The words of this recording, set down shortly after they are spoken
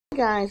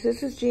Guys,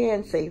 this is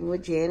Jan, Saving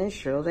with Jan and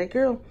Cheryl. That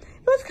girl,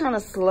 it was kind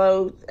of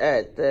slow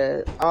at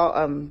the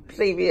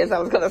CVS. I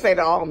was going to say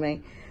the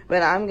Almay,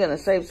 but I'm going to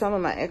save some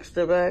of my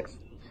extra bucks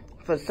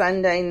for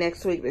Sunday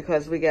next week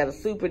because we got a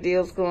super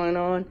deals going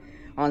on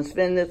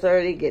Spend the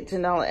 30, get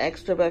 $10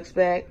 extra bucks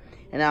back,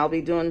 and I'll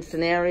be doing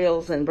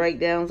scenarios and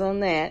breakdowns on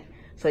that,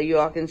 so you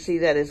all can see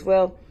that as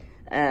well.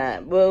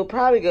 We'll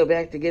probably go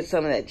back to get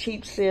some of that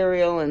cheap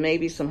cereal and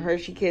maybe some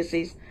Hershey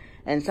Kisses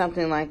and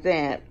something like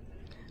that.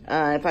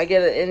 If I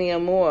get any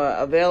more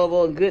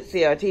available good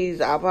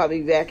CRTs, I'll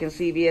probably be back in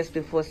CVS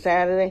before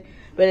Saturday.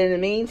 But in the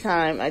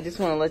meantime, I just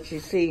want to let you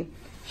see,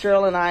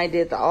 Cheryl and I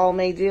did the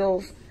Almay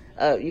deals.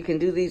 You can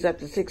do these up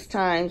to 6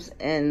 times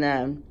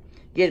and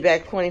get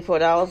back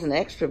 $24 in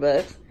extra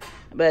bucks.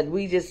 But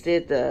we just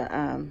did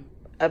the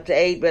up to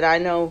 8. But I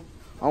know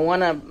on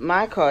one of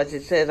my cards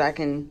it says I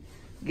can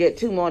get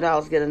 $2 more,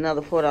 get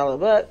another $4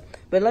 buck.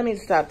 But let me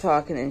stop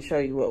talking and show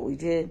you what we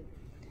did.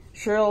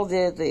 Cheryl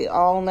did the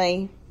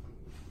Almay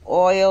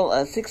oil,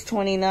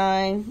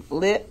 $6.29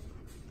 lip,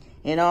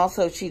 and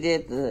also she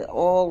did the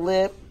oil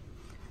lip,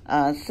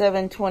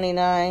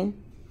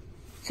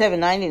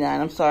 $7.99,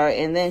 I'm sorry,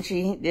 and then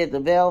she did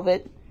the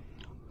velvet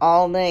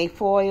Almay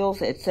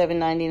foils at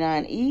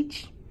 $7.99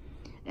 each,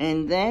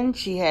 and then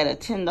she had a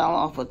 $10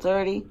 off of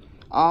 30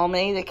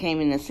 Almay that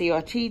came in the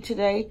CRT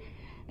today,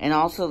 and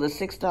also the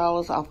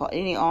 $6 off of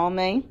any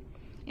Almay,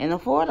 and the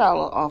 $4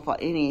 off of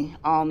any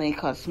Almay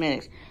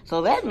cosmetics.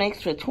 So that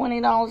makes for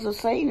 $20 of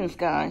savings,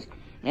 guys.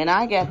 And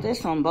I got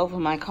this on both of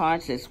my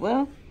cards as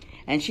well.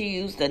 And she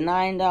used the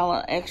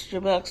 $9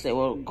 extra bucks that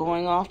were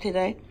going off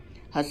today.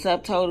 Her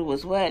subtotal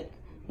was what?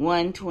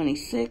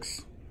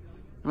 $126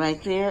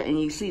 right there.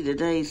 And you see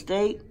today's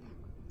date.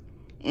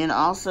 And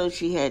also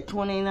she had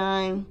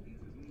 $29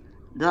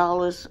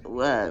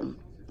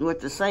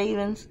 with the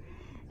savings.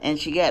 And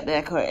she got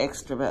back her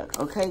extra buck.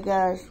 Okay,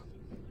 guys?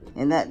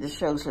 And that just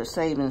shows her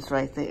savings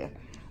right there.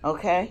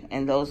 Okay?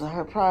 And those are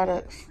her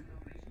products.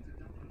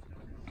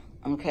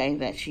 Okay,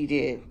 that she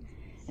did.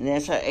 And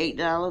that's her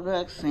 $8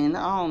 bucks in the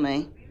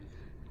Almay.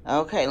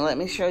 Okay, let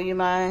me show you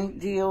my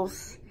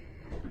deals.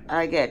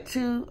 I got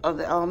 2 of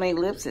the Almay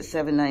lips at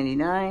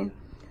 $7.99.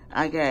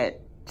 I got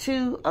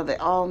 2 of the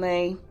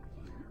Almay,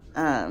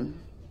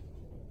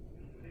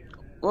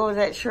 what was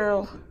that,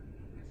 Cheryl?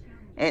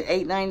 At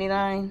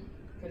 $8.99?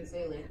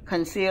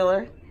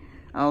 Concealer.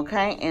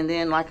 Okay, and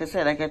then, like I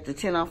said, I got the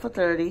 10 off of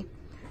 30,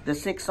 the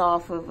 6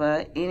 off of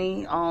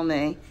any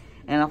Almay,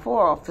 and a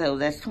 4 off, so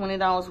that's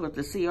 $20 worth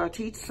of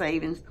CRT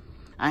savings.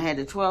 I had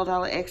the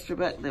 $12 extra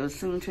buck that was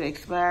soon to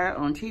expire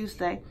on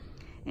Tuesday,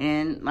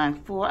 and my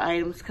 4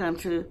 items come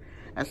to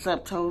a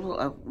subtotal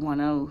of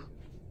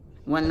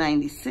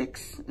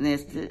 $196, and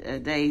there's the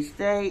day's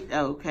date,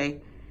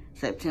 okay,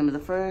 September the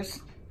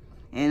 1st,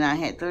 and I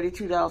had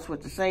 $32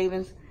 worth of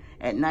savings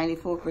at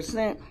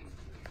 94%,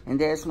 and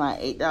there's my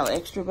 $8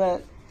 extra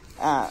buck.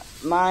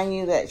 Mind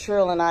you that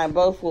Cheryl and I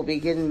both will be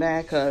getting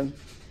back a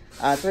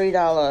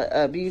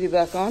 $3 beauty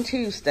buck on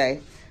Tuesday.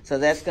 So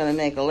that's going to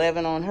make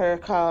 $11 on her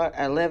card,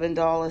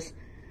 $11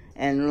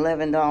 and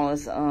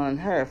 $11 on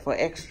her for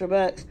extra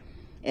bucks.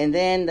 And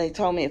then they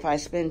told me if I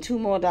spend $2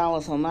 more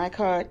on my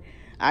card,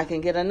 I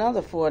can get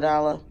another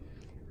 $4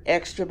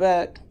 extra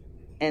buck.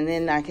 And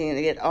then I can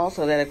get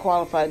also that it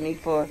qualified me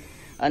for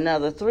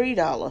another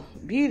 $3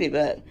 beauty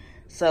buck.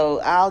 So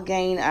I'll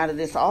gain out of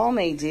this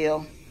Almay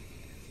deal,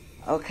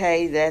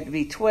 okay, that'd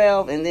be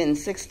 $12 and then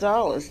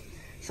 $6.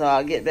 So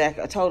I'll get back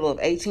a total of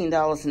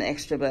 $18 in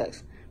extra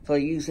bucks for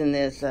using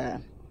this,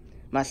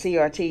 my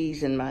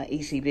CRTs and my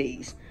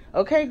ECBs.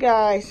 Okay,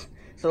 guys.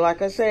 So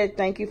like I said,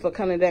 thank you for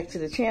coming back to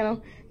the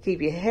channel.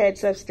 Keep your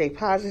heads up, stay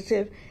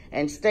positive,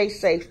 and stay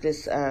safe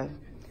this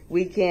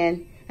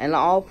weekend. And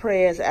all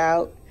prayers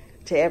out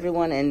to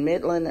everyone in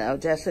Midland,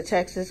 Odessa,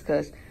 Texas,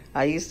 because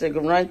I used to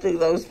run through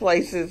those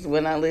places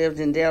when I lived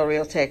in Del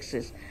Rio,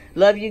 Texas.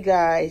 Love you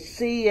guys.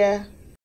 See ya.